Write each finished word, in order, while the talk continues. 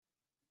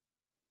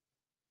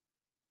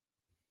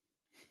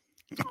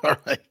All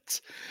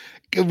right.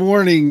 Good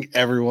morning,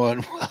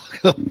 everyone.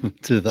 Welcome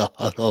to the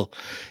huddle.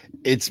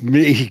 It's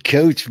me,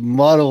 Coach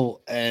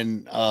Muddle,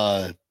 and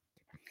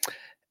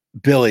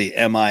Billy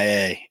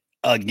MIA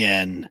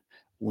again.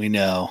 We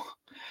know.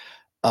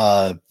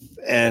 Uh,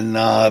 and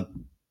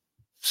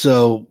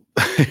so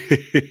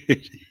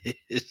it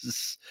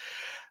is,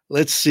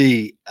 let's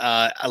see.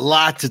 A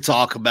lot to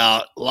talk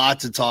about. A lot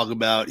to talk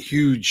about.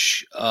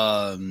 Huge,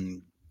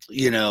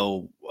 you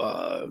know,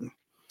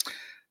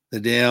 the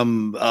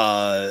damn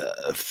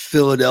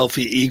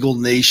Philadelphia Eagle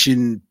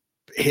Nation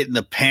hitting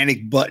the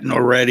panic button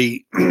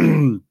already.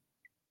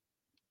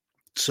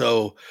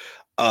 So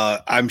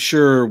I'm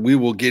sure we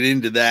will get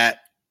into that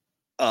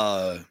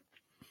uh,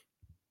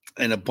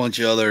 and a bunch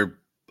of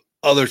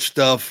other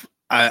stuff.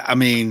 I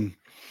mean,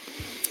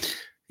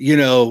 you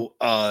know,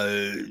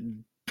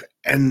 and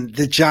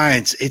the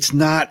Giants. It's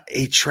not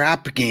a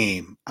trap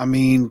game. I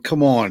mean,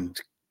 come on.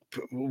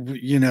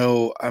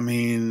 I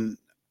mean,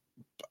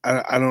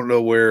 I don't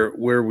know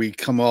where we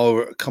come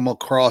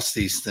across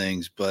these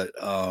things, but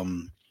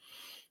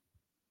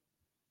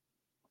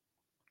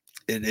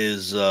it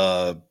is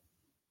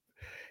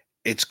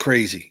it's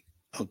crazy.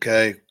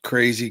 Okay,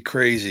 crazy,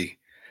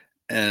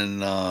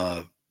 and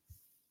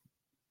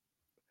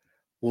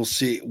we'll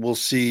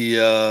see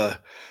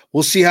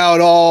how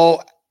it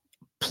all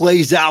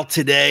plays out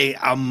today.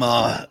 I don't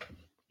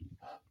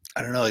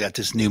know. I got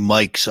this new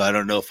mic, so I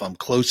don't know if I'm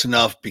close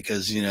enough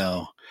because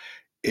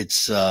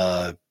it's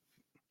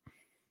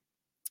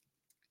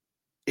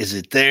is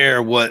it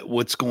there?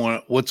 What's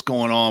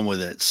going on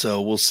with it?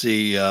 So we'll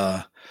see.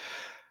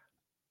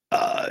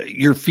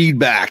 Your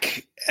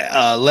feedback.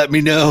 Let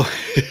me know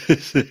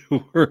if it's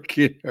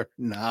working or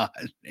not,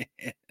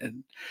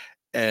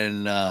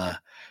 and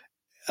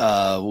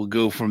we'll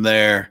go from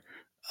there.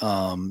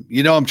 I'm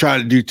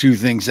trying to do two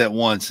things at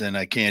once, and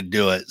I can't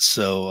do it.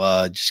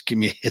 So just give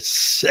me a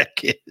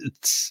second.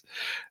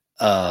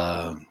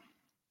 Uh,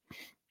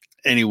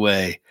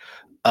 anyway,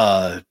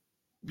 uh,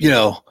 you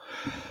know,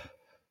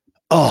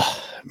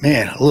 oh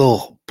man, a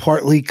little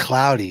partly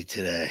cloudy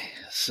today.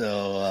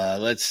 So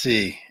let's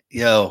see.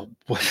 Yo,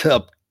 what's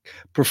up,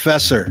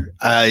 Professor?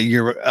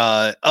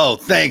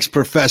 Thanks,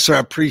 Professor. I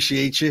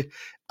appreciate you.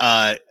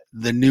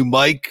 The new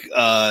mic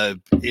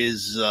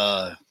is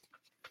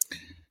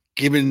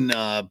given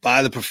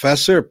by the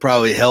professor. It'd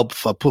probably help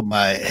if I put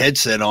my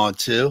headset on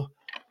too.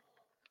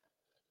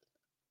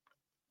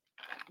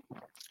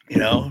 You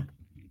know,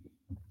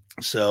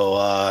 so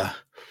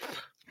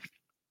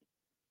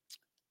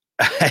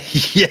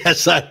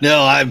yes, I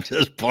know. I'm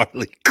just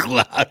partly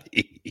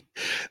cloudy.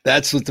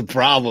 That's what the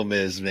problem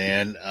is,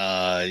 man.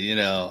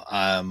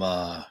 I'm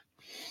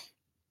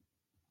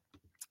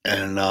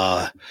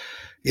and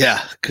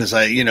yeah, because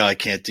I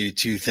can't do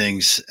two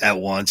things at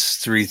once,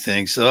 three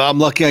things. So I'm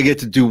lucky I get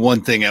to do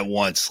one thing at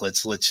once.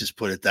 Let's just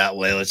put it that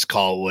way. Let's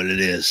call it what it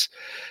is,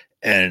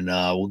 and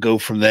we'll go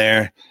from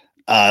there.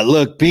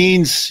 Look,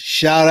 Beans,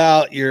 shout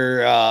out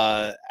your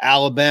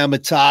Alabama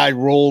Tide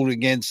rolled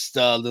against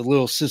the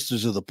Little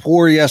Sisters of the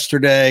Poor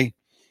yesterday.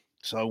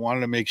 So I wanted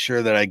to make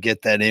sure that I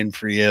get that in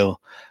for you.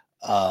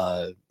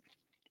 Uh,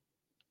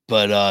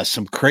 but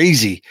some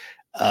crazy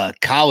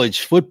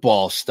college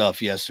football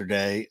stuff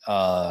yesterday.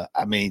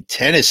 I mean,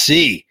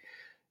 Tennessee.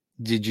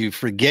 Did you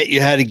forget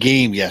you had a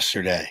game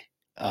yesterday?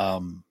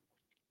 Um,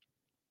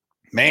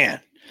 Man,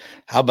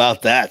 how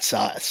about that?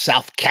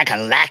 South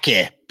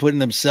Kakalaki putting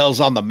themselves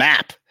on the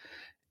map.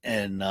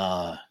 And,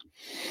 and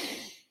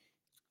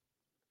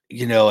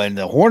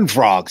the Horned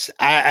Frogs.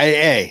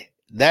 Hey,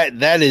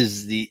 that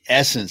is the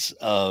essence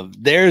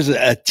of there's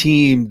a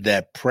team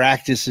that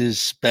practices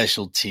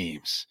special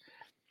teams.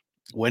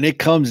 When it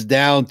comes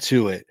down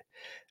to it,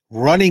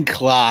 running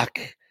clock,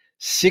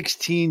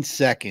 16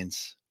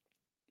 seconds.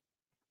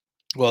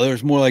 Well,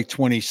 there's more like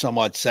 20 some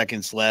odd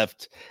seconds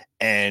left,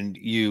 and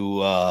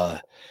you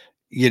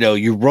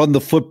run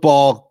the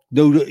football.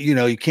 No,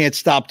 you can't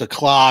stop the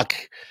clock,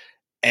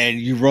 and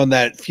you run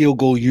that field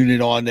goal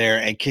unit on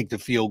there and kick the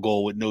field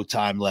goal with no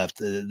time left.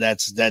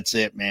 That's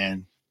it,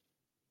 man.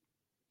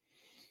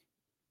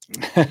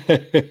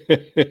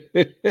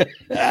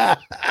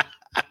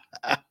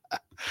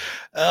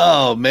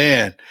 Oh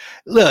man,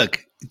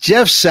 look,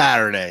 Jeff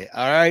Saturday.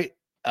 All right,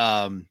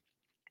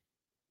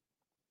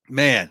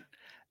 man.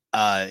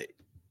 Uh,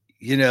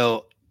 you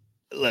know,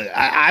 look,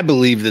 I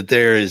believe that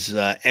there is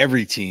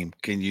every team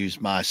can use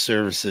my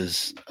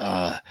services.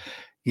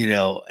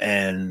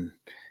 And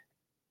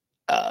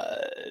uh,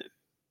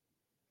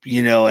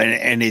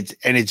 and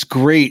it's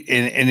great.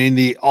 And in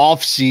the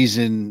off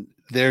season,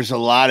 there's a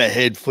lot of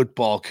head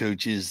football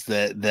coaches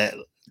that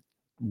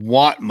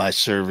want my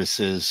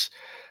services,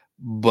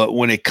 but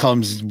when it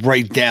comes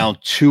right down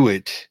to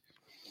it,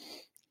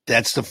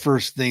 that's the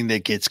first thing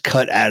that gets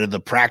cut out of the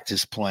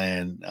practice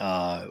plan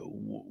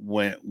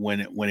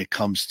when it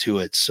comes to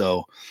it.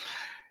 So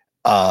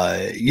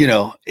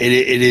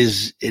it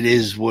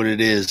is what it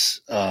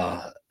is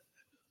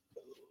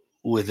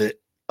with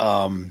it.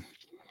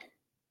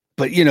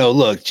 but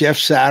look, Jeff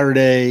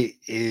Saturday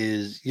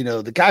is,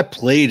 the guy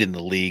played in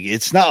the league.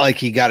 It's not like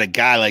he got a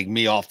guy like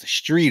me off the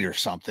street or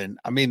something.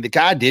 I mean, the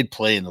guy did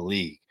play in the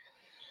league.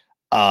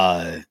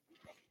 But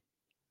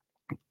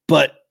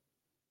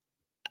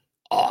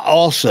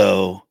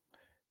also,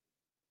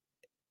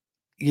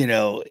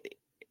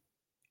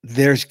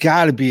 there's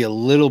got to be a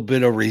little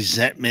bit of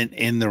resentment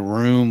in the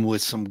room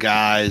with some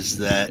guys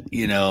that,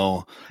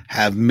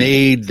 have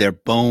made their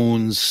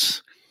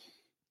bones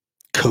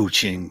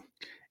coaching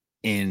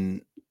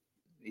in,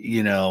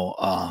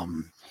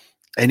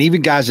 and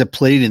even guys that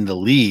played in the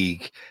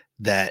league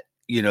that,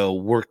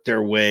 worked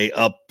their way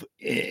up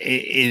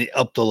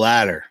up the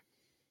ladder.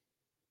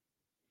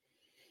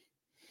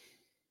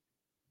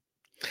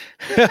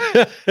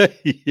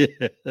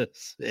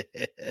 Yes.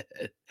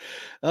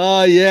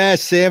 Oh yeah,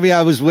 Sammy,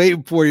 I was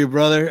waiting for you,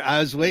 brother. I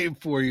was waiting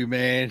for you,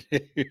 man.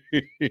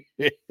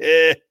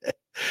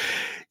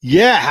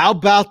 Yeah, how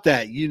about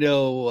that?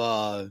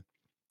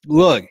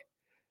 Look,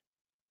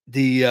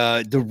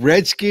 the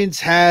Redskins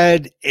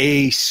had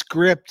a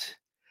script.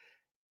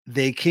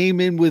 They came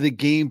in with a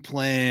game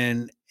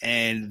plan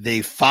and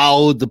they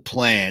followed the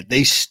plan.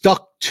 They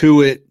stuck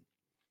to it.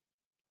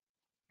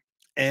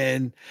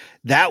 And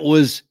that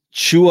was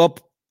chew up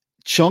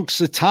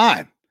chunks of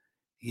time,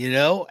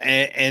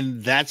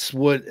 and that's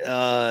what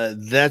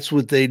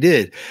they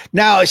did.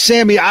 Now,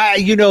 Sammy,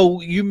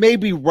 you may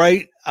be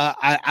right.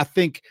 I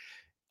think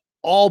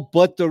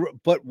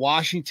but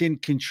Washington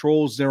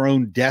controls their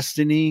own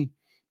destiny.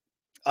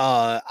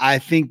 I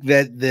think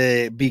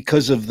that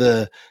because of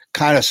the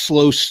kind of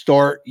slow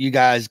start you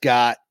guys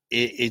got,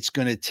 it's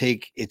going to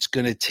take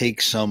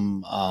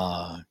some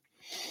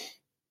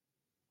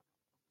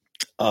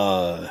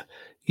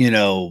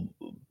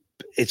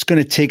it's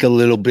going to take a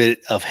little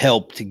bit of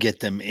help to get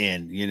them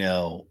in,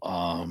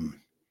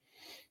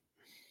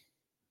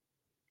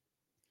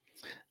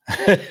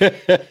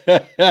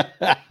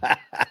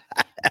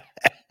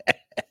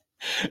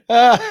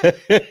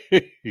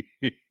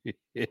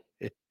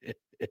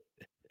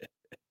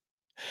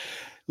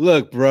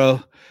 Look,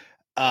 bro,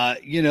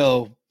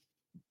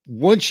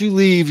 once you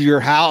leave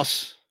your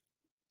house,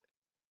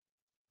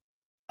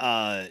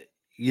 I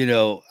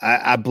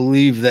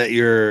believe that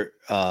your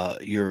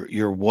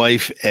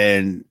wife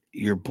and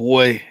your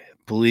boy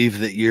believe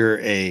that you're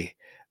a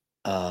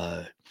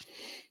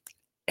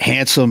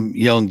handsome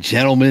young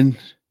gentleman,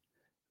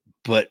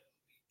 but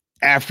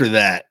after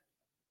that,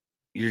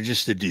 you're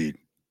just a dude.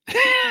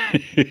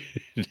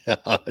 No,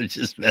 I'm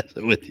just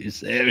messing with you,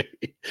 Sammy.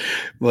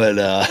 But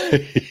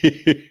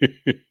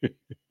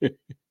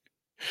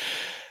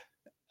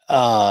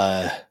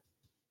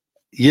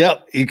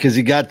yep, because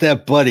he got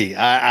that buddy.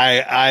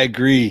 I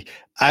agree.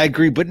 I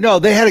agree. But no,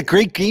 they had a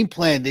great game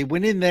plan. They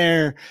went in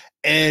there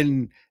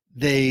and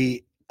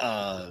they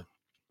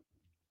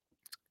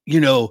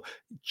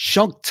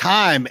chunk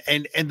time.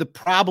 And the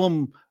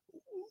problem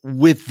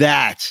with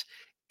that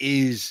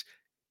is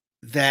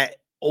that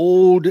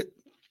old,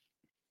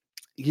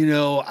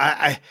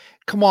 I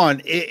come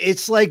on,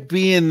 it's like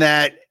being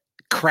that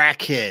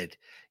crackhead.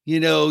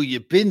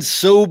 You've been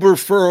sober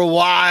for a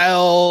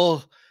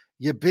while.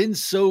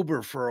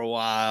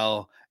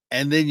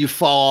 And then you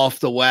fall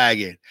off the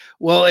wagon.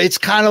 Well, it's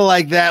kind of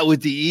like that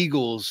with the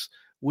Eagles.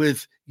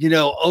 With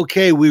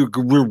okay,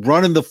 we're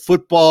running the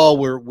football.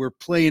 We're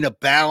playing a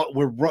balance.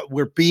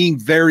 We're being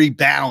very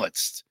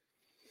balanced,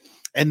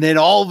 and then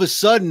all of a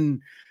sudden,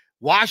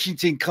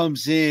 Washington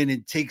comes in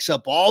and takes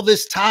up all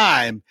this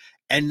time,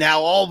 and now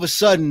all of a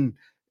sudden,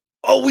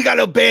 oh, we got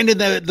to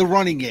abandon the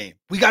running game.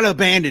 We got to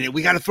abandon it.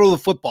 We got to throw the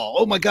football.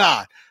 Oh my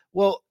God!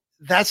 Well,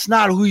 that's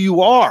not who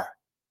you are.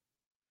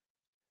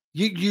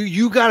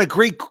 You got a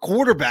great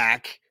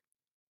quarterback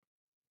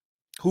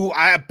who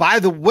by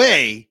the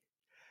way,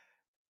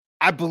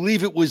 I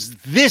believe it was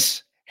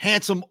this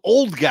handsome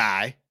old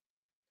guy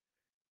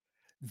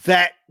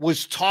that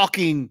was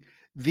talking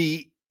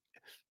the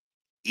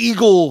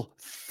Eagle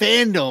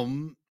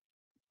fandom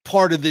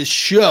part of this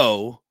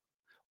show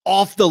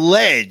off the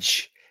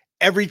ledge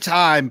every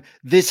time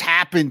this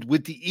happened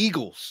with the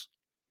Eagles.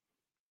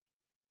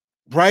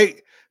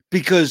 Right?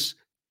 Because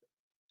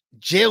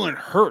Jalen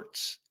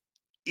Hurts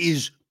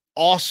is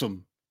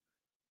awesome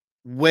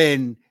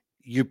when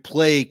you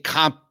play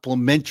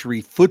complementary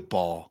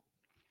football,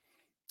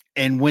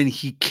 and when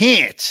he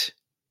can't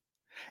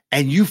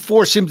and you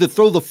force him to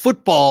throw the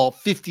football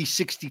 50,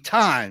 60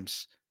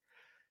 times,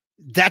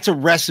 that's a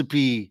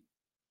recipe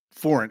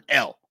for an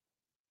L.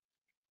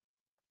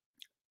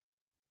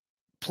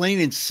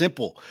 Plain and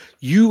simple.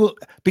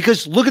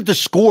 Because look at the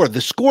score. The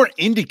score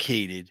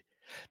indicated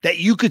that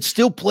you could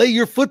still play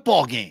your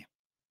football game.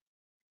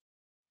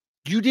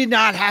 You did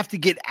not have to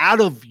get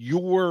out of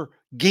your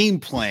game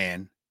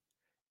plan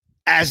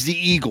as the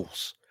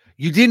Eagles.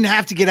 You didn't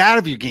have to get out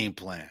of your game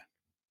plan.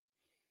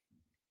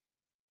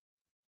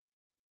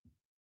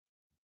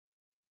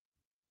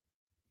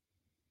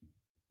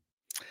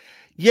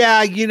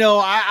 Yeah,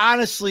 I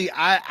honestly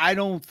I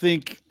don't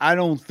think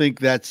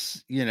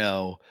that's,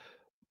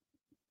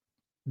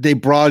 they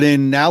brought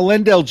in now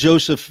Lendell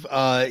Joseph.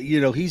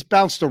 He's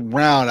bounced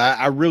around.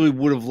 I really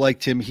would have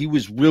liked him. He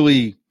was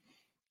really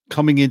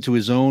coming into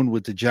his own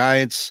with the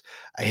Giants.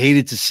 I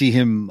hated to see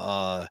him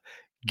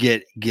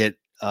get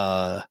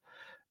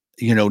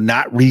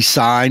not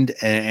re-signed,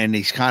 and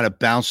he's kind of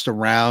bounced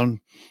around.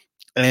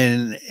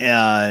 And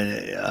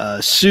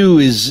Sue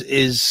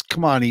is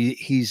come on,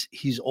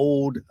 he's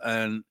old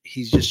and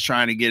he's just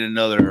trying to get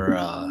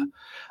another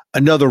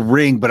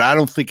ring, but I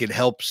don't think it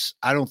helps.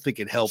 I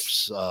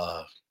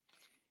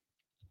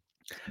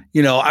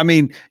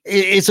mean,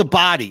 it's a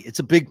body. It's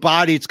a big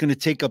body. It's going to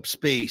take up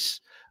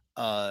space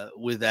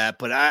with that.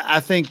 But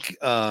I think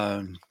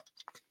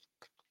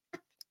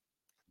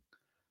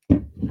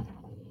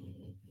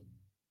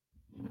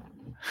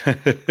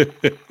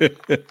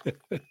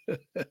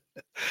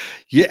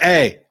yeah.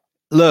 Hey,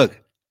 look,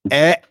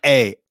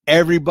 hey,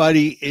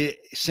 everybody,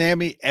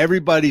 Sammy,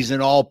 everybody's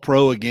an all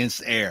pro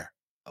against air.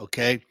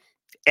 Okay.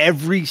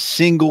 Every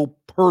single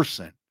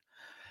person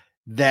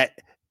that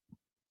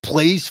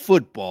plays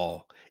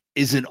football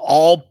is an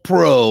all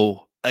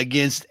pro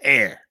against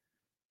air.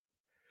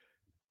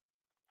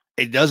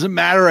 It doesn't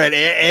matter at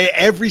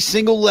every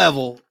single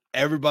level.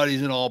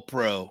 Everybody's an all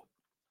pro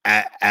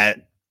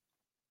at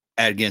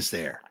against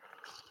air.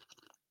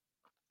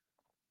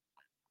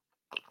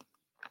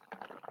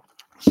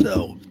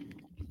 So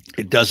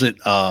it doesn't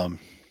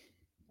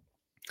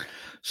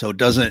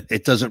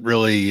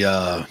really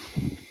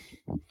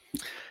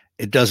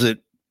it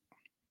doesn't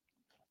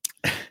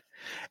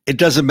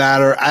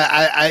matter.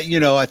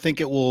 I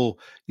think it will,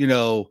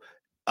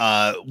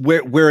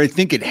 where I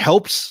think it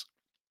helps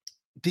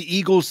the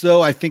Eagles,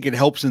 though, I think it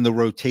helps in the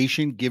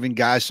rotation, giving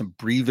guys some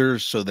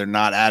breathers so they're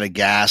not out of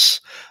gas.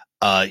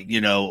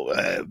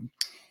 Because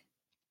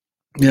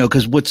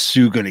what's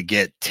Sue going to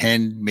get?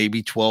 10,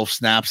 maybe 12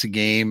 snaps a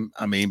game.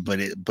 I mean, but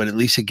at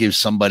least it gives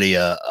somebody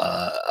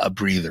a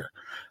breather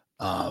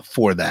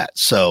for that.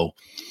 So,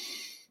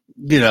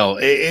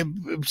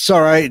 it's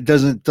all right. It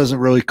doesn't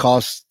really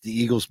cost the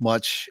Eagles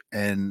much,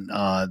 and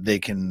they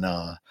can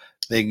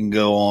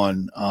go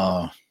on.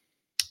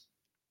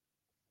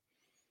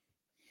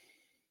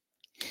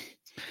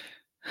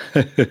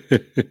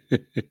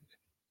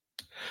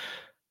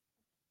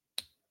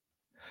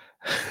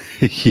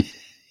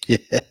 Yeah.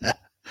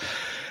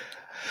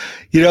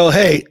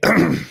 Hey,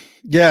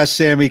 yeah,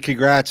 Sammy,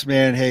 congrats,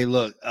 man. Hey,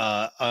 look,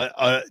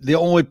 the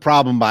only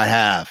problem I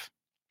have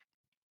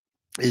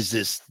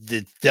is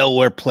the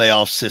Delaware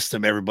playoff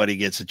system. Everybody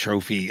gets a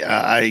trophy.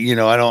 I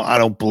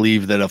don't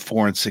believe that a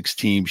 4-6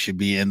 team should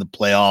be in the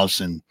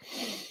playoffs. And,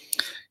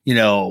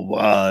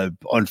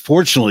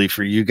 unfortunately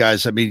for you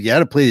guys, I mean, you had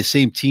to play the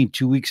same team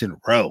 2 weeks in a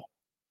row.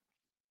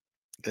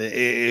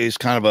 It's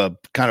kind of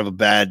a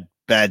bad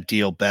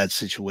deal, bad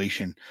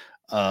situation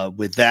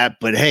with that.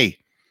 But hey,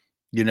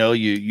 been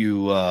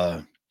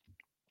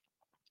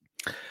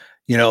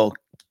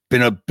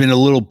a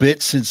little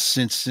bit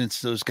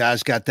since those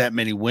guys got that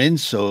many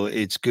wins, so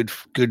it's good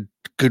for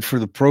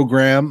the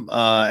program.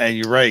 And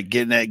you're right,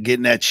 getting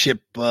that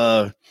ship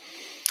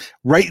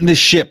right in the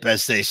ship,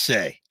 as they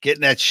say,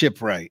 getting that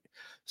ship right.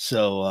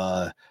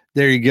 So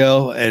there you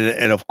go,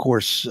 and of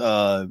course,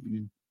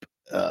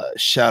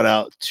 shout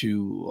out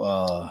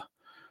to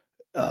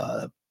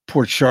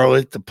Port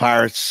Charlotte. The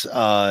Pirates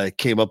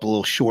came up a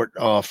little short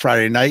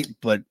Friday night,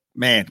 but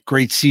man,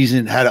 great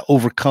season. Had to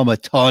overcome a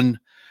ton.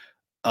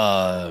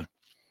 And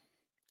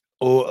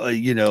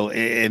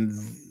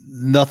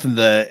nothing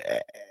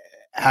to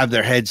have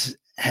their heads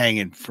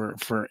hanging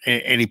for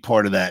any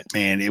part of that,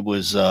 man. It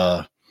was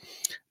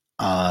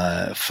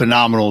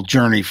phenomenal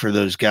journey for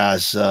those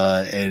guys.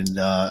 And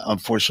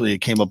unfortunately it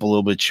came up a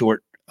little bit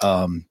short.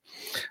 But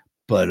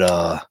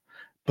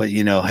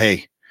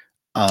hey,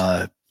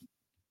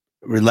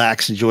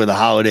 relax, enjoy the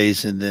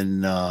holidays, and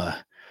then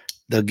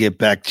they'll get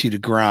back to the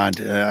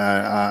grind.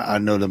 I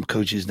know them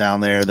coaches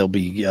down there, they'll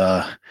be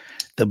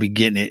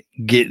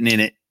getting in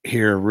it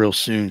here real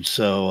soon.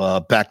 So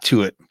back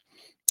to it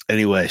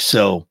anyway.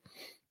 So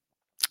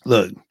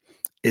look,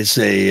 it's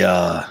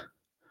a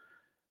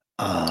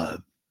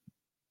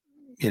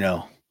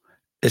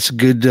it's a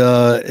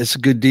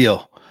good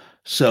deal.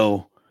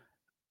 So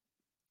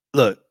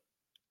look,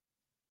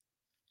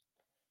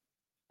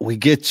 we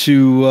get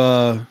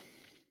to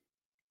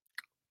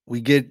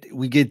we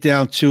get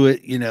down to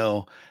it.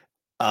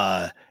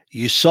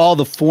 You saw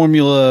the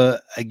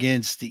formula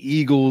against the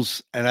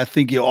Eagles, and I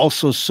think you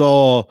also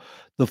saw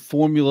the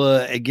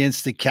formula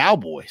against the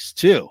Cowboys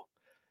too,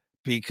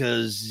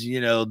 because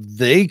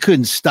they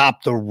couldn't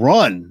stop the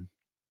run.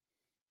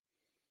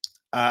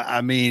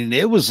 I mean,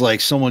 it was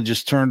like someone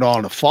just turned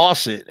on a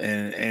faucet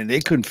and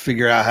they couldn't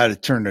figure out how to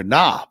turn the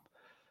knob.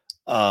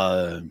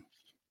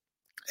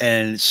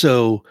 And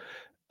so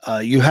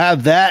you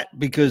have that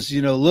because,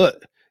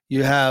 look,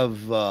 you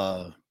have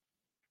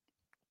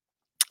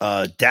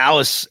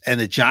Dallas and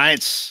the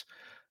Giants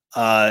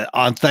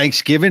on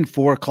Thanksgiving,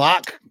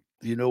 4:00.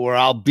 You know where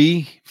I'll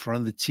be in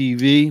front of the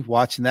TV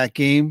watching that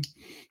game,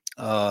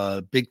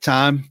 big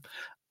time.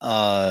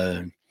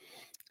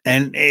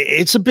 And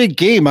it's a big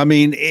game. I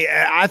mean,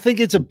 I think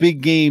it's a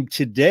big game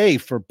today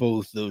for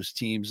both those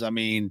teams. I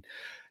mean,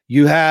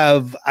 you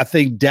have, I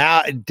think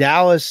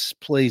Dallas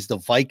plays the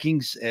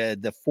Vikings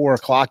at the 4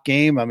 o'clock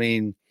game. I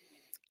mean,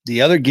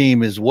 the other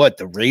game is what?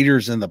 The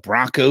Raiders and the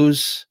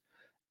Broncos.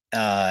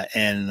 Let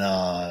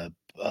me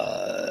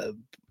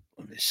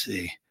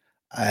see.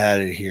 I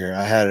had it here.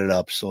 I had it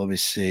up. So let me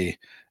see.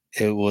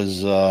 It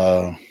was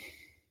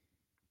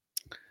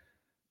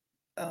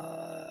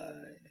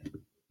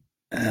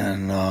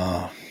and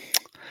I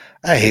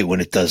hate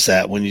when it does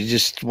that. When you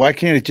just, why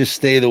can't it just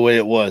stay the way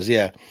it was?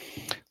 Yeah.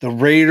 The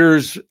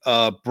Raiders,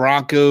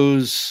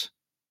 Broncos,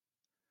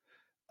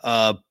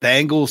 Bengals,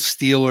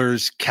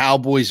 Steelers,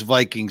 Cowboys,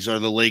 Vikings are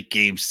the late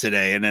games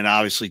today. And then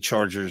obviously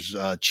Chargers,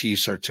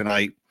 Chiefs are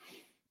tonight.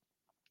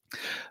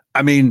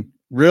 I mean,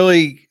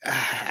 really,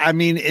 I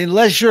mean,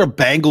 unless you're a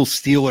Bengals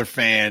Steeler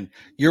fan,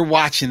 you're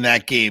watching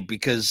that game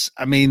because,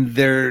 I mean,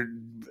 they're,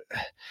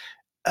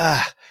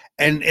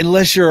 and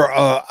unless you're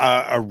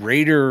a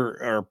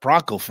Raider or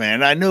Bronco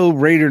fan, I know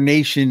Raider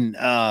Nation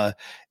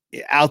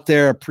out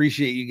there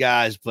appreciate you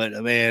guys, but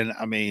man,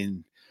 I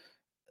mean,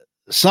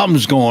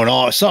 something's going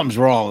on. Something's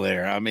wrong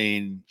there. I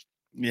mean,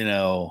 you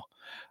know,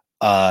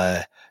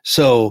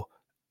 so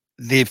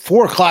the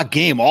 4 o'clock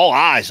game, all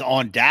eyes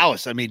on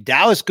Dallas. I mean,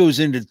 Dallas goes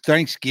into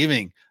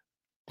Thanksgiving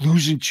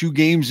losing 2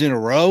 games in a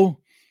row.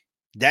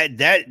 That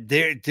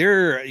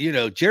they're you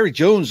know, Jerry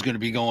Jones is going to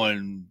be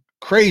going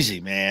crazy,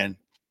 man.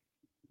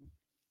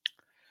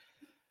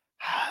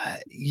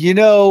 You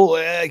know,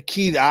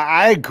 Keith,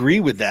 I agree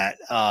with that.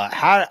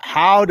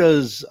 How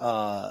does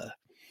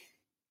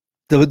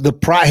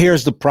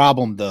here's the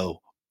problem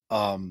though,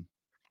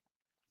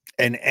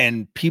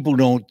 and people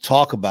don't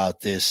talk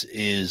about this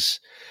is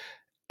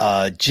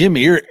Jim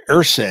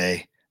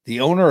Irsay, the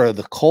owner of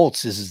the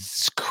Colts, is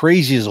as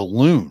crazy as a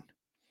loon.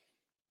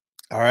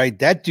 All right,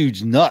 that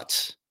dude's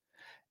nuts,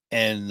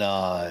 and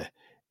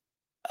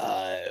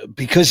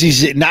because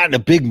he's not in a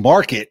big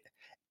market,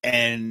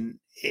 and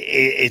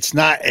it's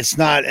not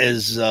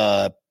as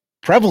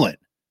prevalent.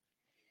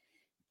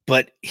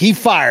 But he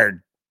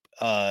fired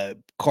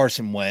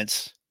Carson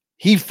Wentz.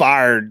 He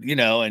fired, you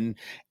know,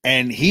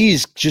 and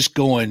he's just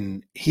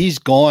he's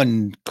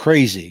gone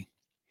crazy.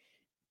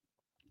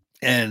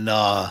 And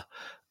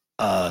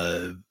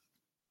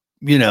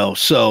you know,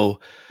 so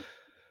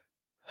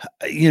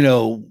you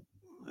know,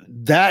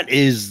 that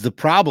is the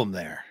problem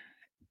there.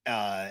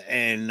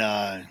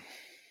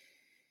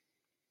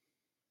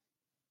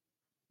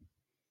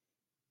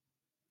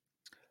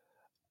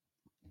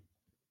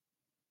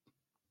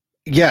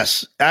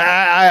 Yes,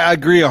 I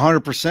agree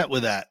 100%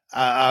 with that.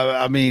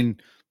 I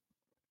mean,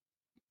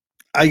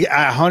 I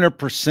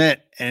 100%,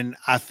 and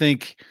I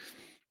think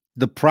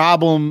the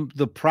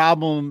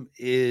problem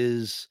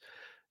is,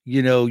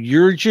 you know,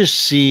 you're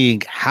just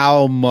seeing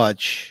how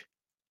much,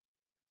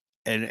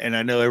 and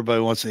I know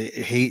everybody wants to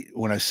hate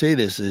when I say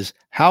this, is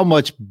how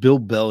much Bill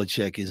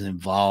Belichick is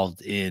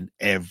involved in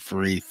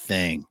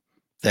everything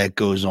that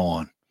goes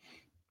on,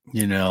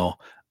 you know,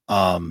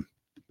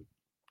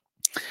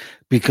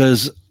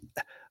 because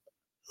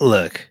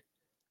look,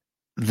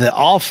 the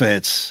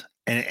offense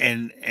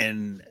and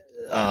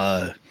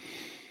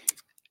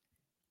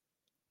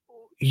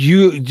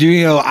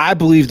you know, I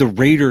believe the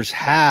Raiders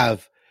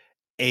have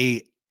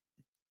a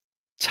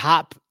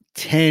top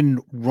 10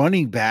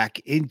 running back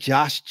in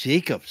Josh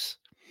Jacobs.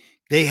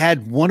 They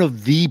had one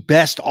of the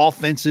best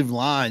offensive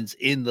lines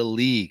in the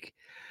league.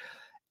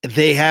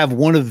 They have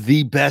one of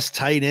the best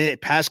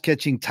pass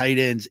catching tight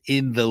ends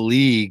in the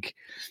league.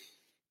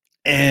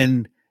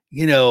 And,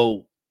 you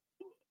know,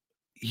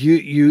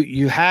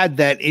 you had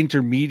that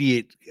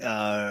intermediate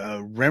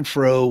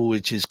Renfro,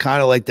 which is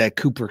kind of like that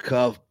Cooper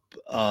Kupp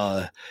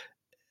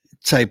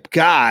type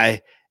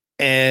guy,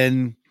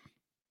 and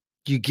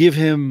you give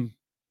him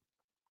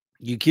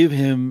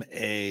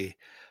a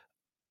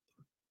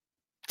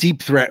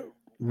deep threat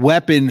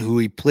weapon who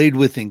he played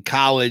with in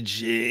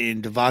college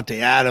in Devontae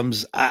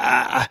Adams.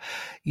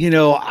 You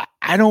know,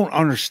 I don't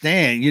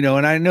understand, you know,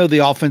 and I know the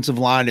offensive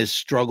line has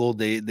struggled.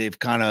 They've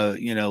kind of,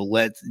 you know,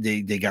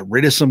 they got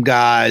rid of some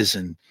guys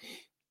and,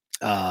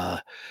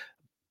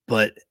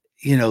 but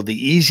you know, the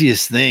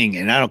easiest thing,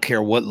 and I don't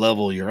care what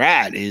level you're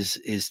at,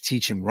 is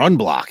teaching run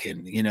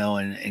blocking, you know,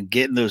 and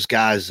getting those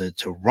guys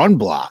to run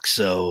block.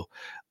 So,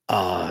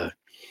 you're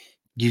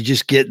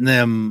just getting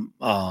them,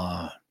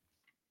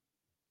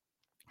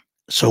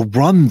 so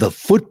run the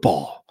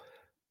football.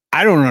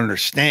 I don't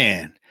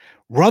understand.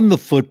 Run the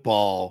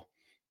football.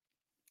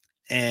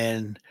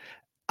 And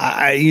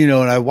you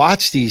know, and I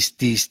watch these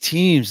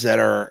teams that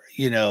are,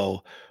 you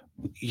know,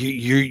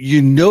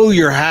 you know,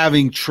 you're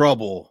having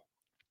trouble.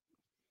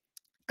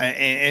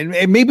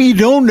 And maybe you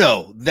don't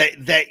know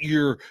that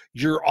your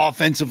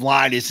offensive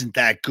line isn't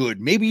that good.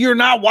 Maybe you're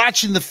not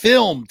watching the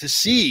film to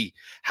see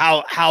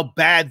how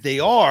bad they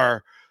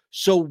are.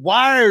 So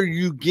why are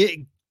you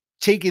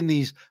taking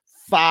these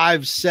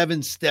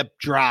 5-7 step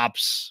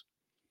drops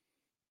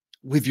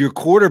with your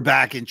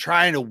quarterback and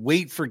trying to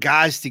wait for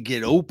guys to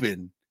get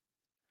open,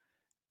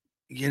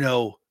 you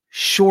know,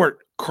 short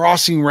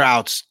crossing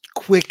routes,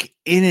 quick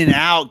in and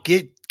out,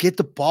 get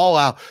the ball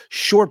out,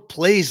 short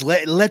plays,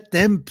 let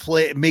them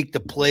make the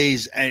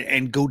plays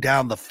and go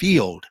down the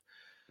field.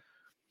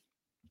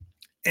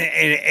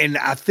 And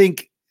I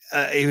think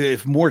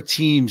if more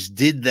teams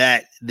did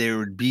that, they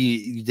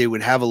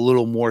would have a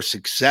little more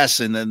success.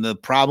 And then the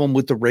problem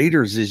with the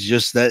Raiders is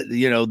just that,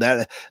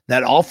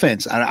 that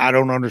offense. I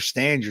don't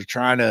understand. You're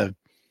trying to,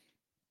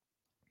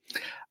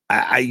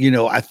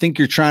 I think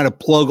you're trying to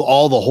plug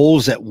all the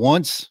holes at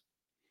once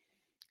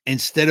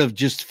instead of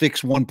just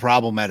fix one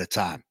problem at a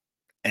time.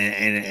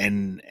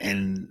 And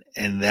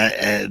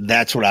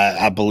that's what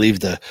I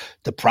believe the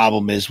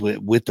problem is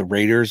with the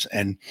Raiders.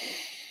 And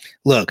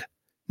look,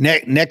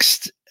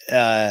 next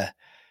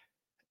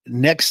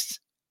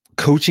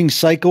coaching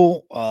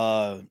cycle,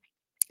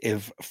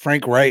 if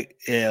Frank Reich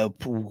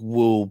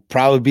will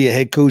probably be a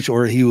head coach,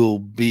 or he will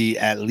be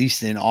at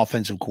least an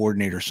offensive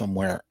coordinator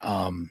somewhere.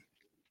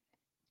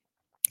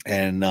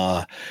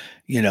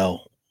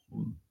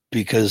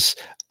 Because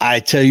I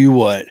tell you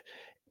what,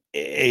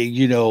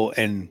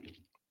 and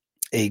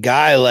a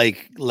guy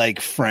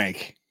like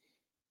Frank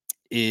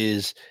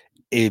is,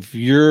 if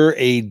you're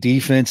a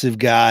defensive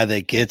guy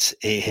that gets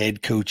a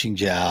head coaching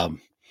job,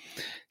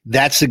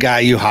 that's the guy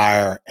you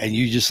hire, and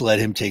you just let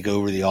him take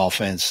over the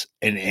offense,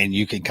 and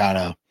you can kind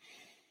of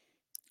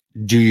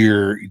do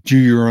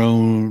your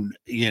own,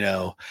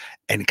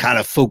 and kind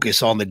of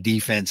focus on the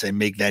defense and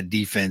make that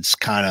defense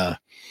kind of,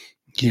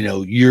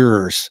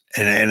 yours.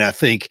 And I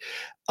think,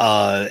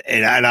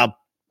 and I'll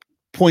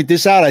point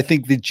this out. I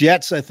think the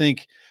Jets,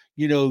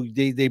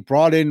 they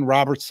brought in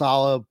Robert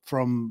Saleh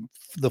from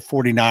the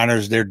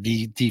 49ers, their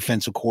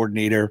defensive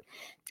coordinator.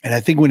 And I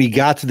think when he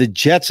got to the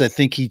Jets, I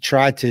think he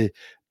tried to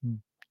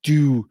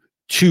do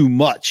too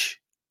much.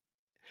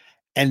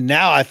 And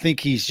now I think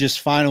he's just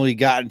finally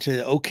gotten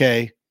to,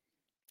 okay,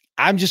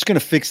 I'm just going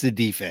to fix the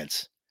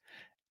defense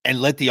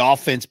and let the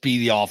offense be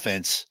the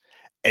offense,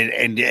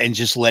 and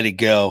just let it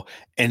go.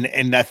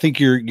 And I think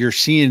you're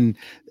seeing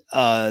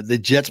the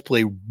Jets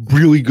play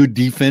really good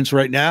defense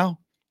right now.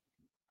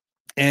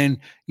 And,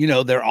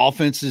 their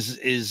offense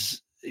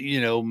is,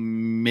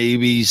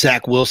 maybe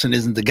Zach Wilson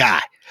isn't the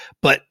guy,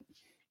 but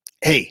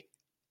hey,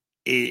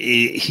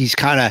 he's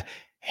kind of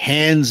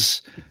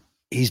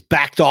he's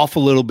backed off a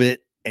little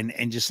bit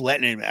and just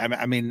letting him.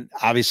 I mean,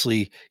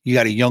 obviously you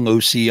got a young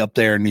OC up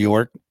there in New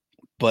York,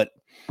 but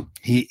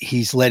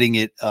he's letting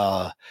it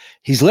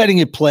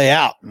play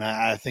out. And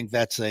I think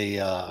that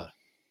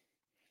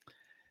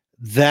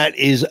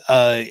is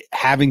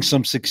having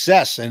some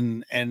success.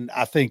 And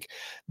I think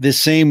the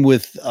same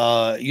with,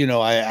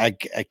 I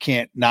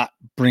can't not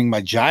bring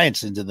my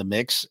Giants into the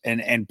mix,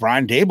 and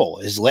Brian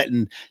Daboll is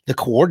letting the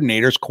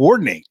coordinators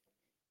coordinate.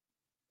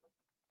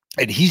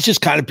 And he's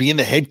just kind of being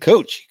the head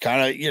coach,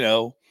 kind of,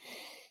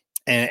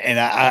 and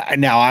I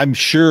now I'm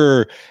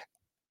sure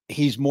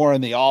he's more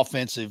on the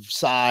offensive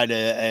side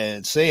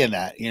and saying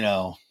that,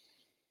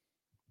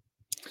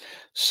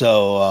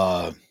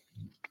 so,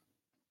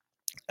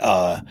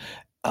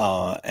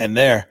 and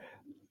there,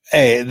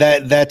 hey,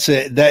 that's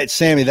it. That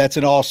Sammy, that's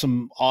an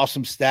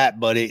awesome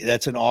stat, buddy.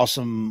 That's an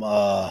awesome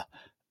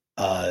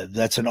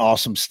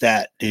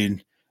stat,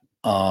 dude.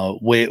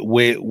 Way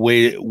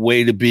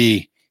to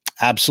be.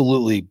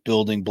 Absolutely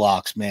building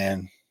blocks,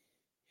 man.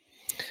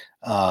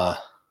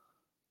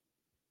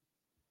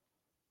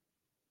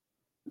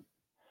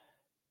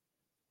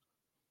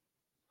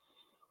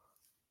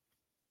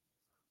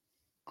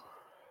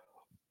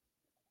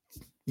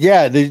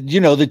 Yeah,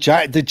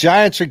 the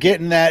Giants are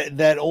getting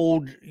that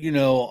old,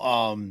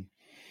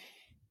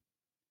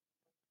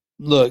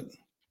 look,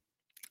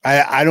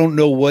 I don't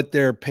know what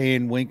they're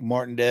paying Wink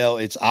Martindale.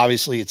 It's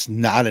obviously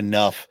not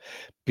enough,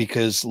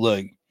 because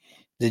look,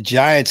 the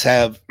Giants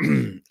have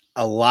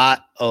a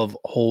lot of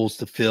holes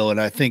to fill. And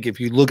I think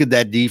if you look at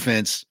that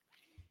defense,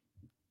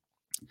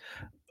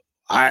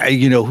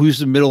 who's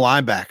the middle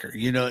linebacker?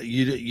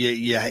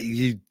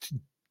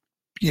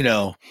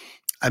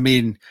 I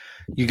mean,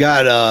 you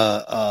got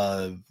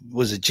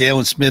was it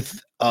Jalen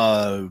Smith?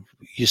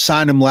 You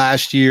signed him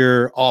last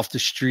year off the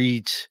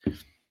street,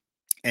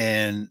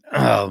 and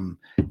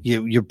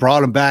you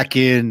brought him back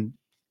in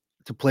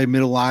to play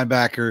middle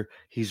linebacker.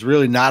 He's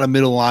really not a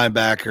middle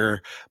linebacker,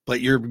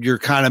 but you're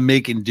kind of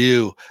making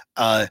do.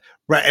 Right,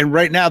 and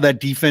right now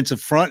that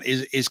defensive front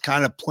is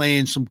kind of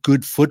playing some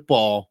good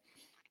football,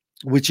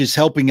 which is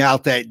helping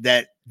out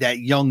that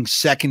young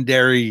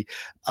secondary,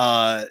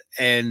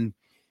 and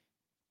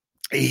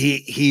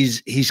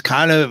he's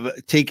kind of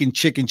taken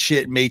chicken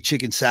shit and made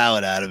chicken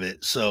salad out of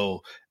it.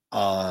 So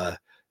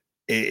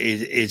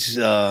it's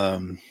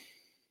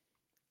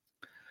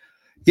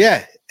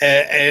yeah,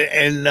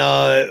 and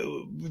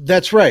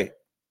that's right.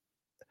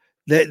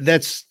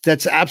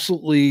 That's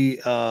absolutely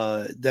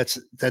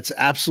that's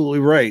absolutely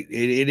right.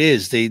 It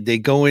is. They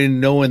go in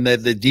knowing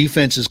that the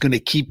defense is going to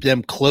keep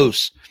them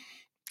close,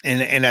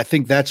 and I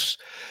think that's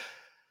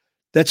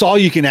all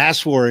you can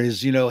ask for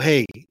is,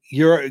 hey,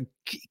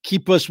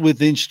 keep us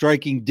within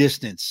striking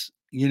distance.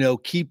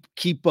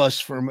 Keep us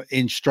from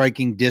in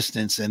striking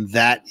distance, and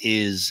that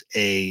is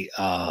a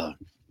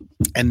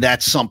and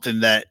that's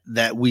something that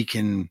we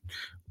can,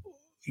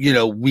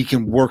 we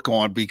can work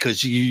on,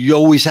 because you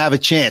always have a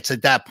chance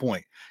at that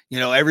point.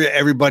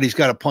 Everybody's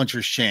got a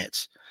puncher's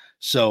chance.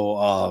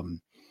 So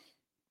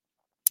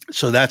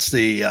that's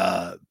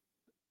the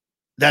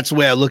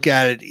way I look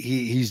at it.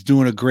 He's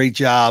doing a great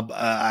job.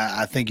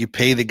 I think you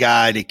pay the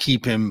guy to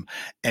keep him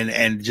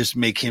and just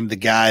make him the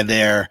guy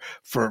there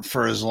for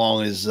as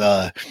long as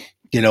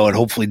and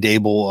hopefully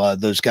Dable,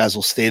 those guys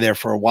will stay there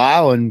for a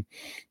while, and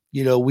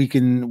we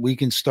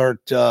can start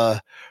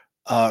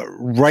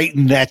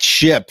righting that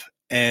ship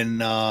and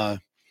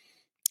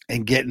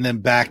getting them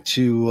back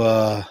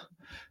to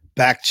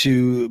back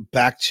to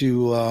back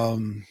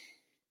to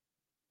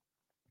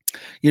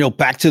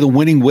back to the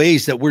winning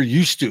ways that we're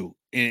used to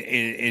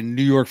in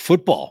New York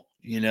football.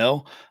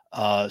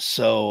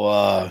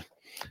 So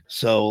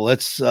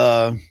let's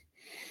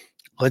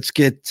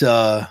get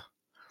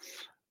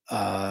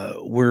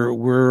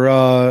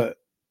we're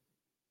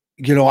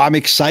I'm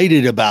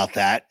excited about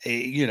that.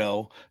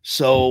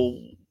 So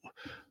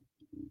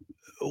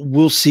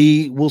we'll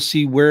see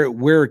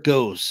where it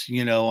goes.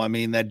 I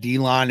mean, that D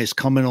line is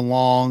coming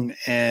along,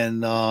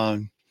 and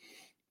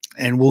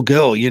we'll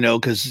go.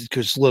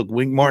 Because look,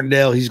 Wink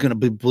Martindale, he's going to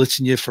be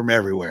blitzing you from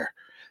everywhere,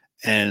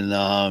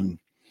 and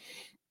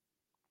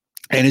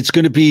it's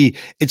going to be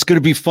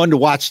fun to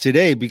watch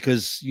today,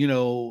 because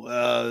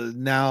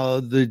now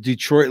the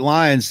Detroit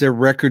Lions, their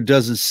record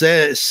doesn't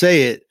say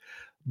it,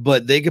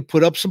 but they could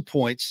put up some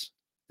points.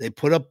 They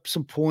put up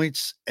some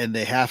points, and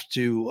they have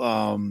to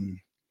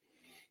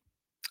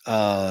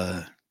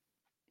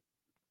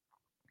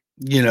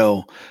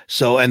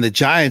so, and the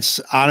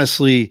Giants,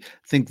 honestly,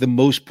 think the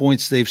most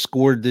points they've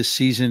scored this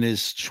season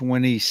is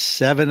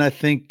 27, I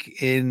think,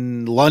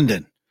 in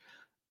London.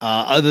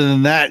 Other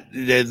than that,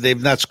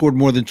 they've not scored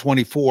more than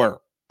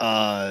 24,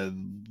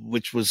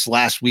 which was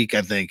last week,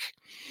 I think.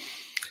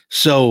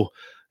 So,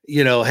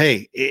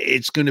 hey,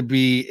 it's going to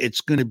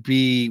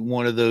be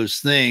one of those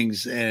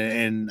things.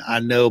 And I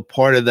know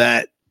part of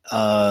that,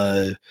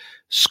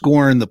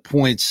 scoring the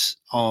points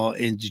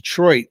in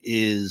Detroit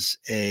is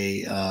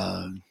a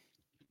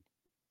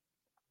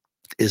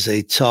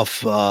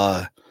tough,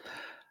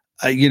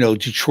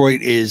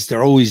 Detroit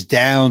they're always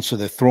down, so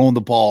they're throwing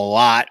the ball a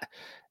lot,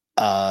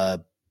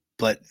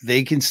 but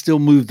they can still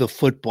move the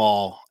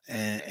football,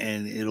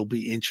 and it'll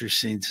be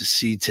interesting to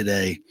see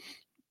today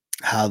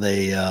how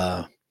they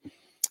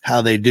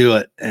do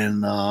it.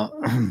 And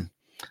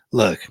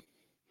look,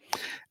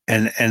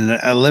 and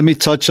let me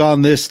touch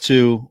on this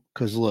too,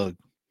 because look,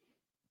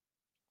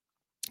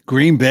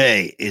 Green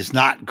Bay is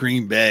not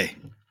Green Bay.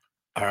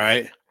 All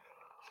right.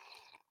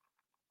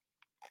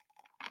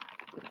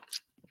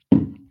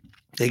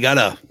 They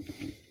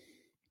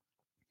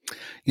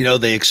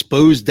they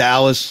exposed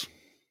Dallas,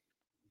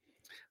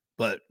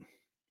 but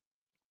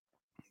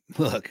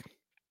look,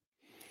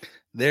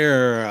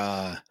 they're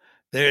a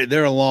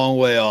long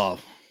way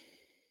off.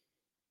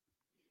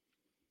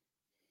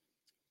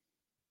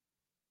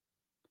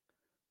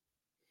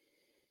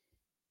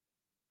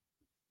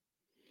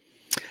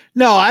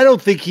 No, I don't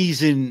think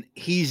he's in.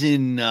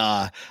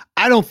 I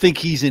don't think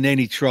he's in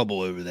any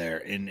trouble over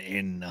there.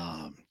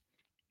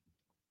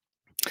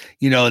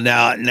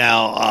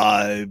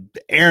 Now,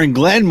 Aaron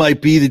Glenn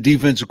might be the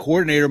defensive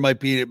coordinator. Might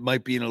be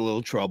in a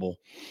little trouble,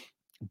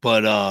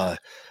 but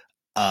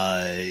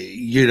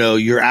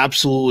you're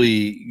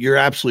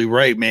absolutely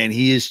right, man.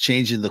 He is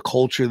changing the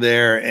culture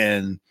there,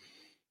 and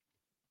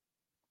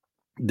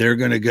they're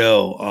gonna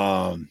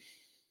go.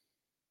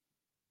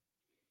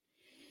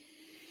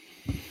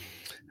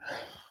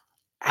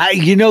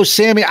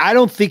 Sammy, I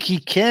don't think he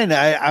can.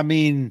 I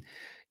mean,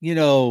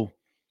 and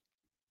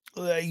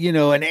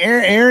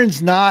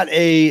Aaron's not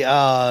he's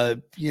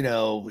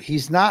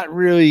not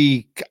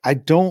really. I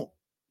don't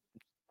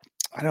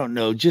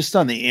know. Just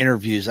on the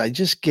interviews, I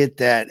just get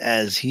that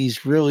as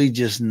he's really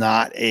just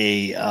not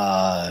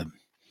and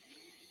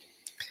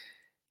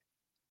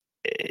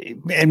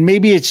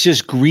maybe it's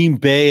just Green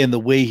Bay and the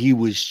way he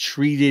was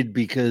treated,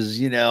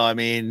 because I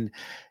mean,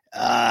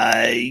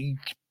 they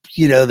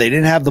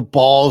didn't have the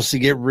balls to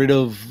get rid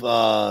of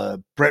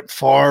Brett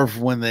Favre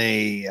when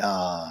they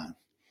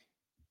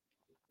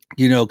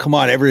come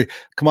on,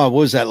 what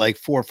was that, like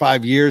 4 or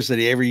 5 years that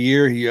every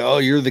year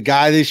you're the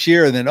guy this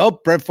year, and then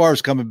Brett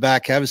Favre's coming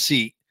back, have a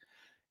seat,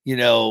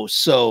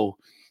 so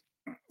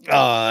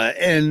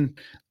and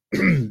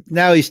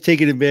now he's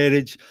taking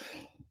advantage.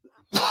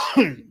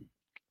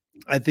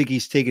 I think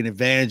he's taking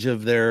advantage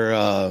of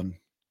their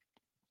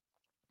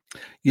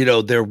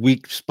their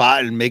weak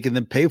spot and making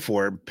them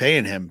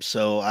paying him.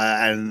 So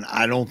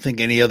I don't think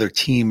any other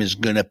team is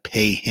going to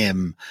pay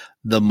him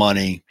the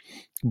money.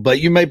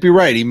 But you might be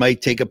right. He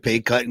might take a pay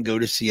cut and go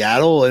to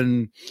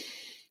Seattle.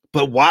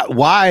 But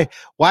why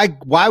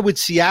would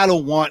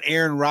Seattle want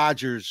Aaron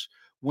Rodgers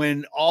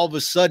when all of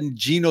a sudden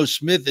Geno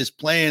Smith is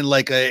playing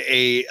like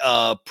a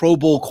Pro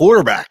Bowl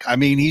quarterback? I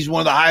mean, he's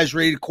one of the highest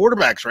rated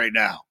quarterbacks right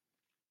now.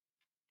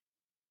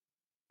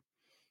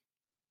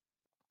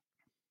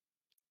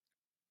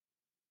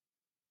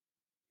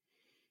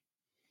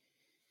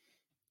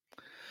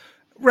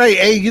 Right.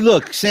 Hey, you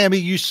look, Sammy,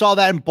 you saw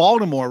that in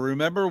Baltimore.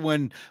 Remember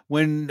when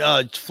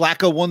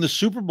Flacco won the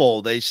Super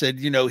Bowl? They said,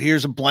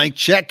 here's a blank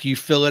check, you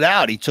fill it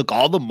out. He took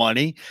all the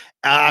money.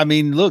 I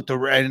mean, look,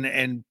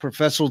 and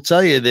Professor will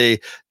tell you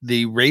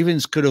the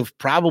Ravens could have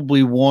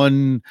probably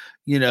won,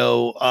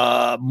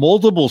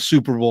 multiple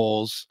Super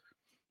Bowls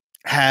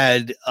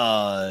had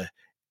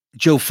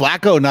Joe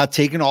Flacco not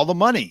taking all the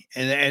money.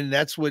 And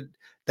that's what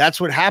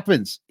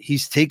happens.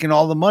 He's taking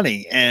all the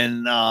money.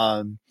 And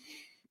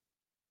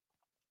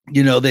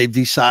they've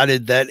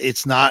decided that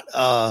it's not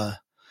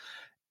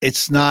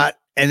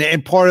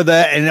and part of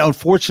that, and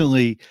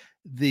unfortunately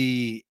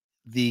the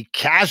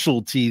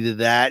casualty to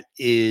that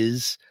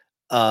is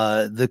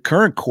the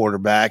current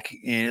quarterback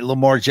in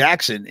Lamar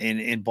Jackson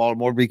in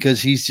Baltimore,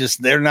 because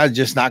they're not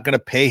going to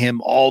pay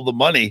him all the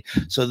money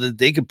so that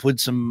they could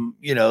put some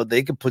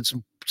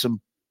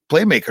some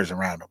playmakers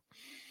around him.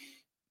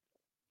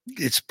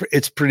 It's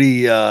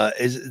pretty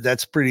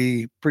that's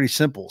pretty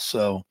simple.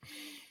 So,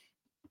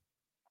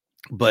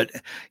 but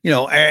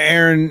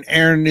Aaron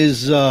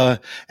is and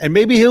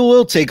maybe he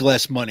will take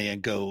less money and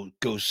go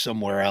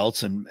somewhere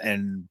else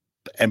and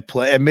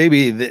play, and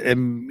maybe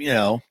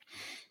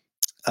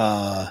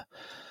uh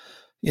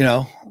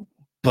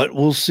but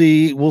we'll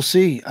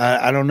see.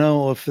 I don't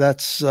know if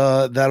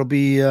that'll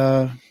be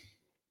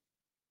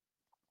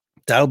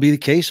the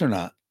case or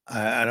not.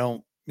 I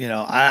don't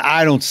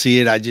I don't see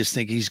it. I just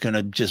think he's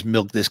gonna just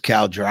milk this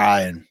cow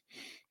dry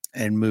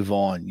and move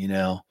on,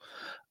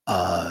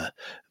 uh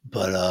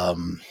but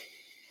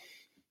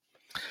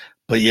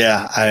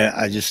yeah,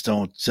 I just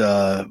don't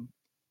I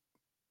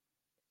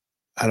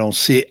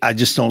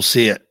just don't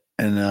see it.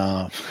 And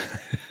I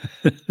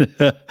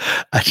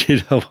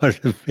did want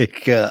to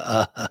make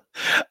I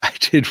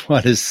did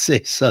want to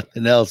say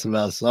something else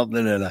about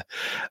something, and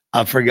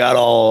I forgot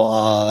all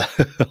all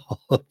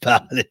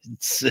about it.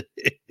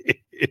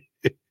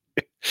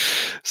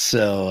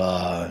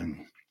 So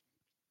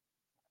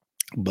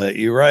but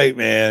you're right,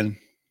 man.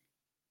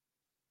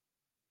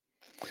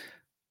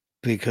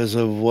 Because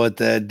of what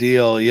that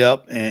deal,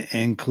 yep,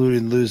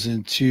 including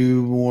losing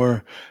two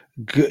more.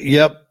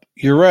 Yep,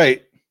 you're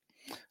right.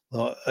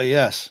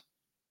 Yes.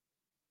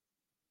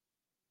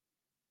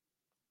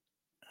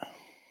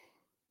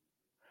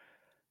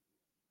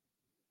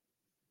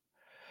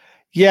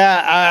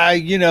 Yeah,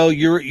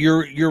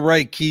 you're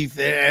right, Keith.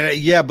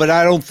 Yeah, but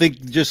I don't think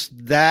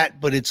just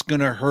that, but it's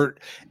gonna hurt.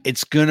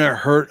 It's gonna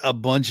hurt a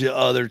bunch of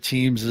other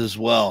teams as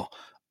well.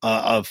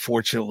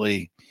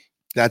 Unfortunately,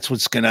 that's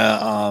what's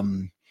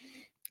gonna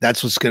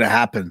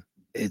happen.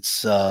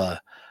 It's uh,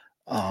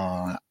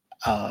 I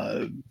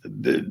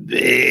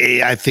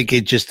think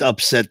it just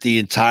upset the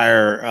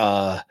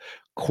entire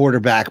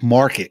quarterback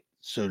market,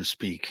 so to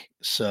speak.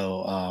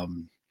 So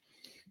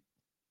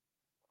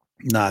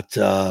not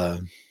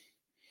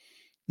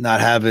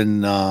not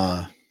having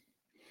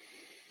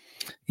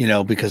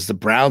because the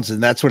Browns,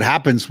 and that's what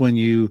happens when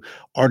you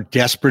are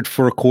desperate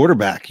for a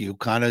quarterback. You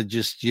kind of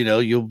just,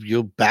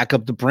 you'll back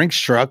up the Brinks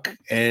truck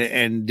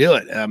and do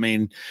it. I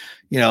mean,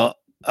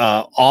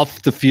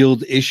 off the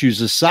field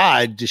issues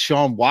aside,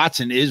 Deshaun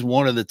Watson is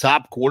one of the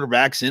top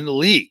quarterbacks in the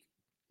league.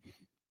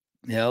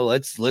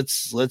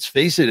 Let's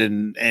face it,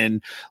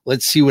 and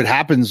let's see what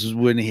happens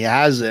when he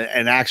has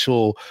an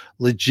actual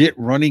legit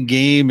running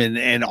game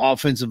and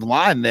offensive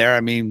line there.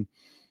 I mean,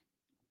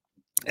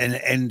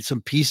 and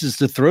some pieces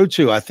to throw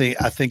to. I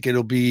think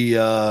it'll be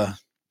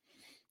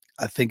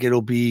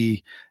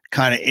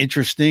kind of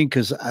interesting,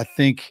 because I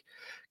think,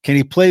 can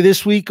he play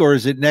this week, or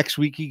is it next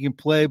week he can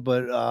play?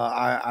 But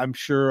I'm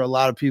sure a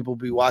lot of people will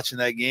be watching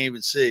that game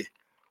and see.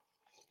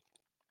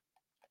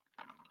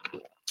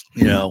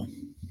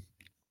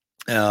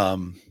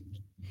 Um,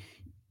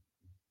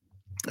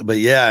 but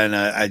yeah, and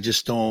I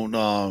just don't.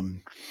 But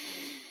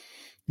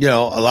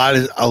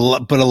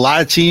a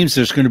lot of teams,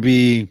 there's going to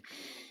be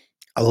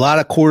a lot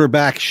of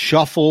quarterback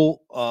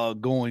shuffle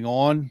going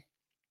on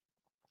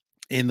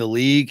in the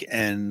league,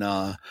 and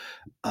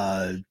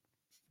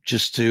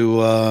just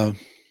to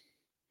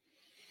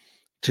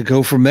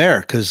go from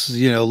there, because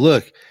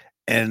look,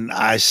 and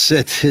I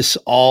said this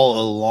all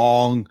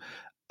along,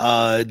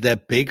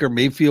 that Baker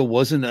Mayfield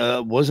wasn't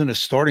a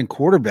starting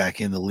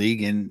quarterback in the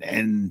league,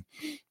 and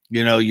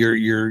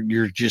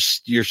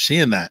you're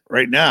seeing that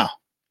right now.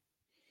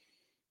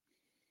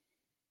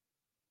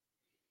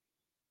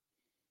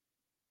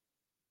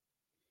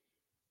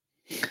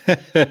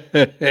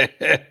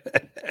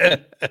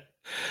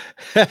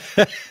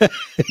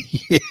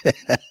 Yeah.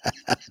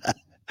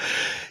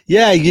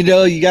 Yeah,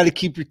 you got to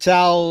keep your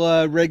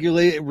towel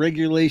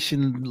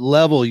regulation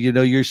level.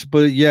 You're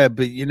supposed, yeah,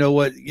 but you know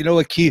what?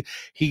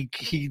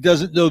 He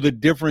doesn't know the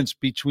difference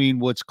between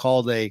what's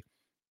called a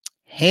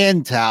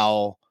hand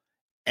towel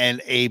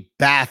and a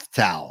bath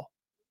towel.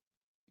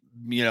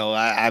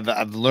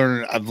 I've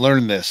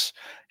learned this.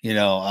 And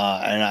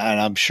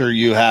I'm sure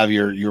you have.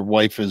 Your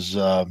wife has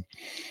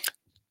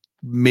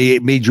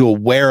made you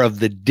aware of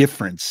the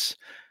difference,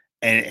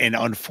 and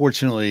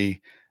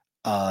unfortunately,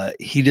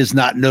 he does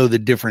not know the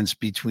difference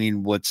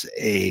between what's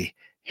a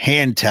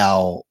hand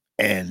towel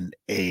and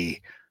a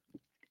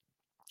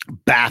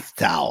bath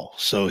towel.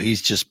 So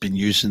he's just been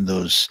using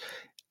those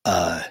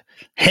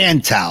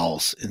hand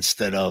towels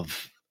instead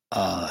of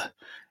the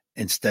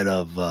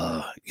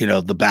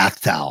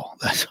bath towel.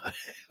 That's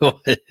what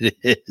it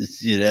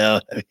is,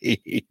 I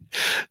mean,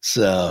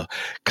 so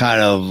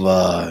kind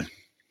of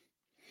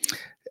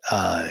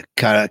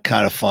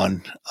kind of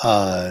fun.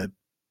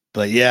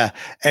 But yeah,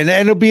 and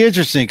it'll be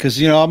interesting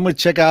because I'm going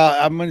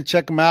to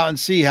check him out and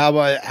see how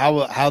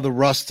the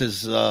rust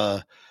has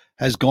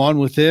gone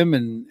with him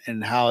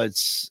and how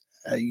it's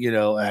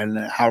and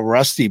how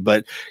rusty.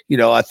 But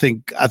I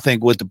think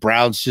what the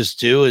Browns just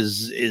do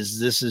is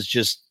this is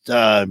just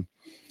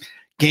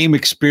game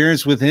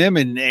experience with him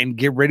and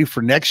get ready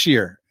for next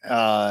year.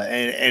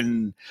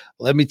 And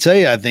let me tell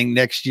you, I think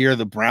next year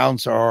the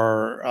Browns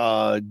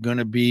are going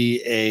to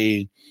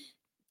be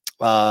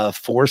a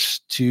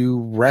force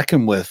to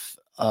reckon with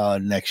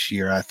next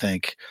year. I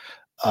think,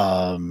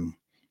 you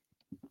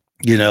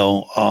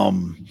know,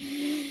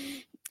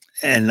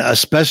 and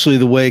especially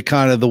the way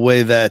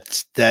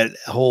that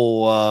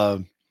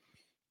whole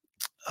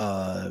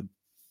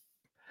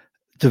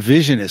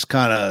division is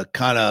kind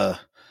of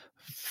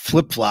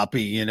flip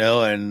floppy,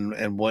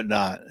 and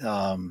whatnot.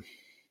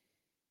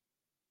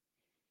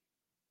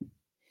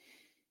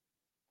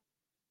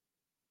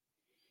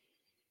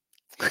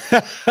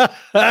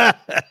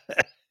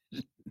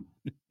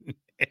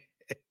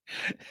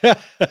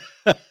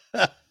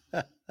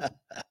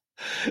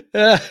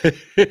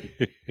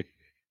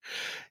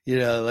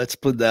 Let's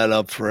put that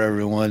up for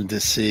everyone to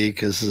see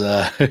because,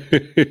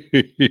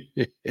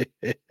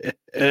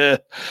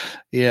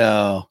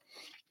 yeah,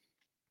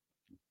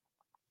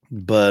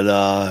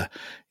 but,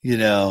 you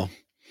know,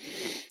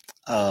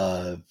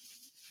 uh,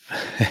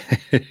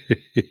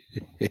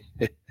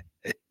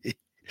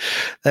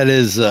 that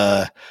is,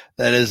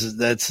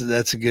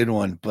 that's a good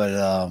one,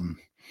 but,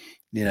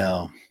 you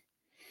know,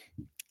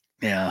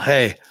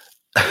 hey,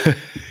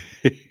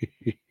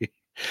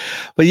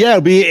 but yeah,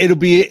 it'll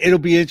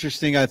be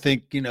interesting. I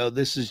think,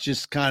 this is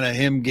just kind of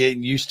him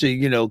getting used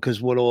to,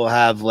 because what we'll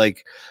have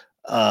like,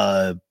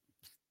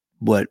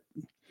 what,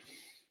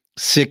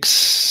 six,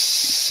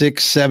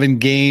 7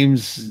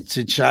 games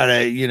to try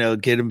to,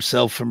 get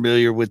himself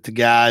familiar with the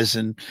guys.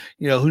 And,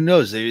 who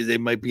knows, they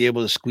might be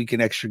able to squeak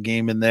an extra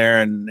game in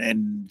there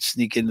and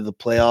sneak into the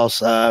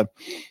playoffs.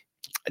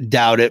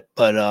 Doubt it,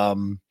 but,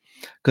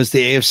 because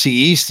the AFC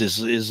East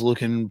is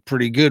looking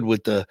pretty good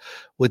with the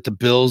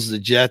Bills, the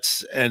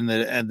Jets, and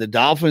the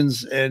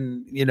Dolphins,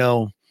 and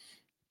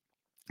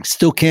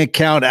still can't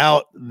count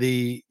out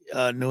the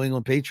New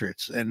England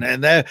Patriots, and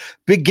that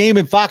big game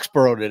in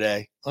Foxborough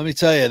today. Let me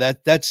tell you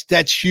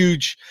that's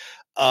huge,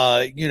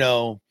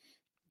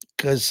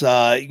 because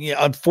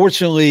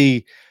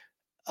unfortunately,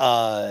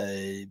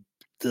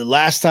 the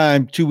last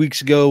time 2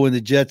 weeks ago when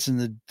the Jets and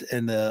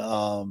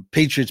the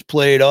Patriots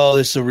played,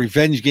 this is a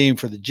revenge game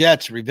for the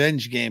Jets,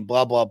 revenge game,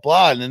 blah blah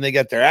blah, and then they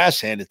got their ass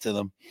handed to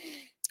them.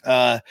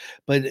 But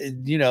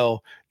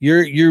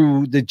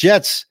the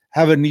Jets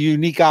have a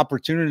unique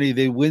opportunity.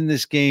 They win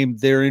this game,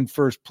 they're in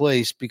first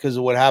place because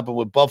of what happened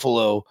with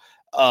Buffalo,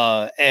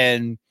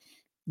 and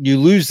you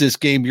lose this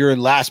game, you're in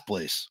last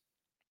place.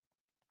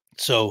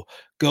 So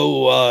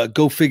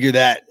go figure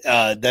that.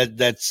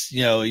 That's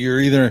you're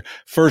either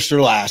first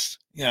or last.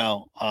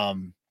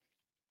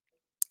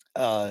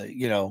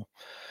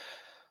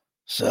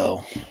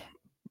 So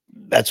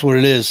that's what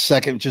it is.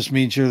 Second just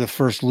means you're the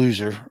first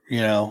loser.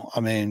 I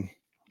mean,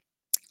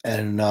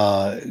 and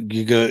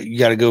you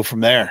got to go from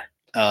there.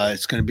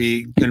 It's going to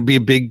be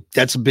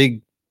that's a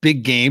big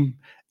game.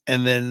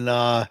 And then,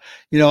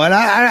 and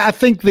I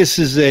think this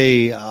is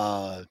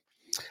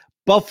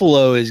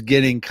Buffalo is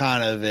getting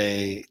kind of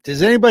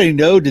does anybody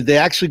know, did they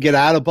actually get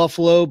out of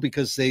Buffalo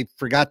because they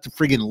forgot to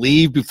friggin'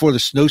 leave before the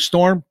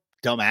snowstorm?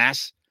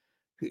 Dumbass.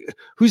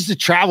 Who's the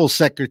travel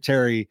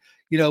secretary?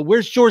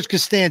 Where's George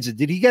Costanza?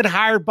 Did he get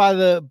hired by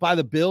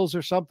the Bills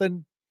or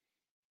something?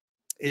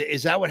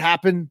 Is that what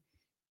happened?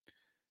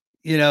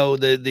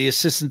 The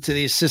assistant to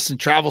the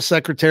assistant travel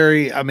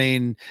secretary. I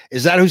mean,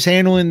 is that who's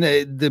handling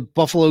the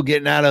Buffalo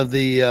getting out of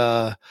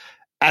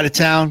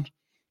town?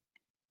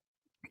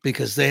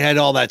 Because they had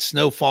all that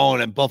snow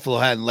falling and Buffalo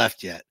hadn't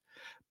left yet.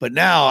 But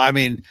now, I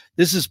mean,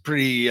 this is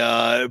pretty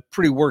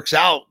works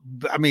out.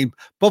 I mean,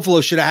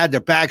 Buffalo should have had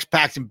their bags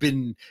packed and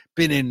been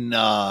in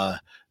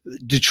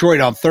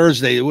Detroit on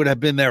Thursday. It would have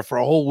been there for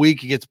a whole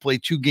week. You get to play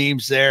 2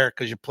 games there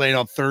because you're playing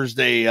on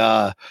Thursday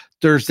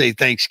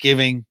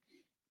Thanksgiving.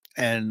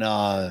 And,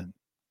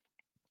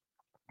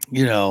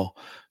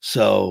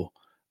 so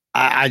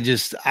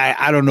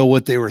I don't know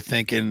what they were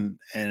thinking,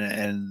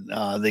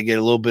 and they get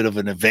a little bit of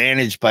an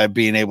advantage by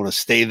being able to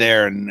stay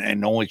there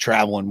and only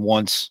traveling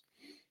once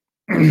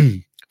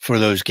for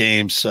those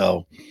games.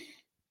 So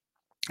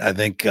I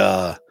think,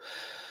 I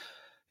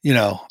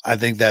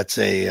think that's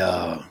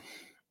it's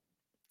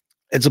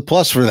a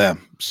plus for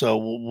them. So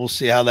we'll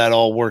see how that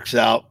all works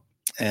out.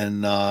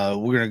 And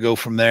we're going to go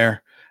from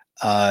there.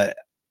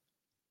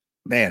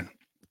 Man.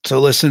 So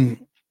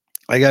listen,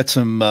 I got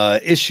some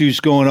issues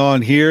going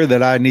on here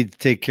that I need to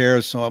take care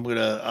of, so I'm going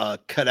to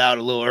cut out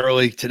a little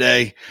early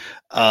today.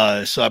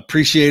 So I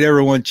appreciate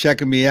everyone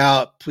checking me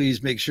out.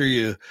 Please make sure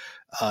you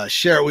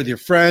share it with your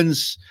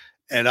friends,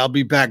 and I'll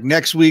be back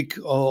next week.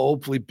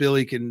 Hopefully,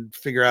 Billy can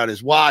figure out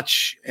his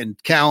watch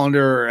and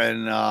calendar,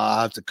 and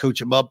I'll have to coach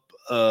him up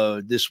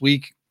this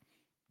week.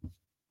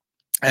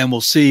 And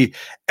we'll see.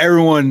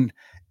 Everyone,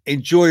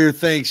 enjoy your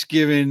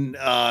Thanksgiving.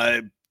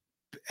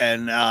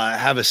 And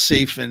have a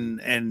safe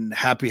and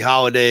happy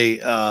holiday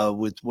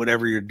with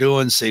whatever you're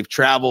doing. Safe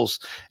travels,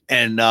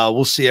 and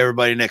we'll see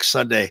everybody next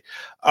Sunday.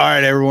 All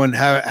right, everyone,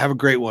 have a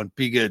great one.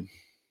 Be good.